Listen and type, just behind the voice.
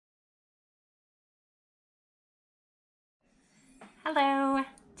Hello!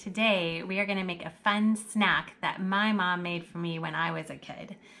 Today we are going to make a fun snack that my mom made for me when I was a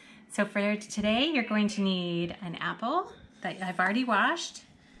kid. So for today you're going to need an apple that I've already washed,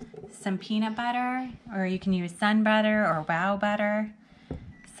 some peanut butter, or you can use sun butter or wow butter,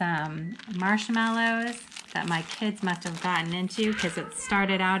 some marshmallows that my kids must have gotten into because it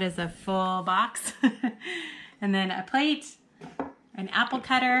started out as a full box, and then a plate, an apple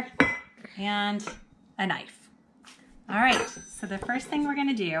cutter, and a knife. All right, so the first thing we're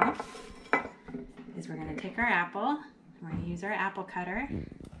gonna do is we're gonna take our apple, we're gonna use our apple cutter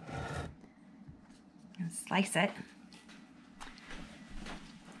and slice it.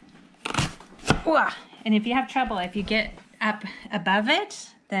 Ooh, and if you have trouble, if you get up above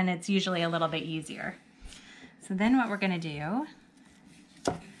it, then it's usually a little bit easier. So then what we're gonna do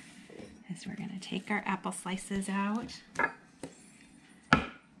is we're gonna take our apple slices out.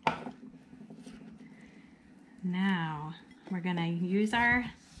 Now we're gonna use our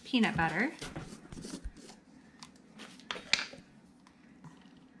peanut butter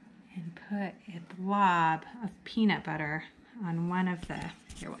and put a blob of peanut butter on one of the,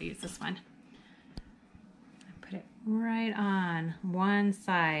 here we'll use this one. Put it right on one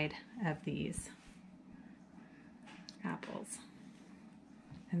side of these apples.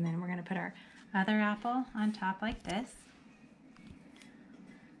 And then we're gonna put our other apple on top like this.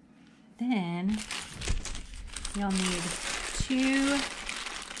 Then you'll need 2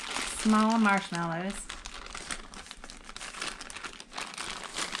 small marshmallows.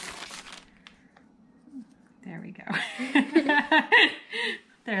 There we go.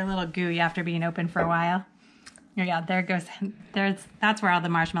 They're a little gooey after being open for a while. Yeah, there goes. That's where all the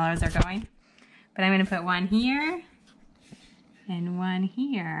marshmallows are going. But I'm going to put one here and one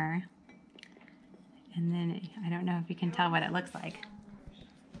here. And then I don't know if you can tell what it looks like.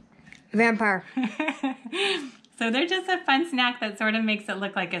 Vampire. So they're just a fun snack that sort of makes it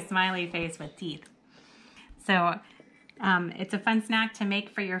look like a smiley face with teeth. So it's a fun snack to make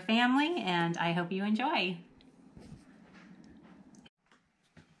for your family, and I hope you enjoy.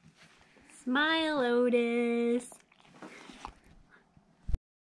 Smile, Otis.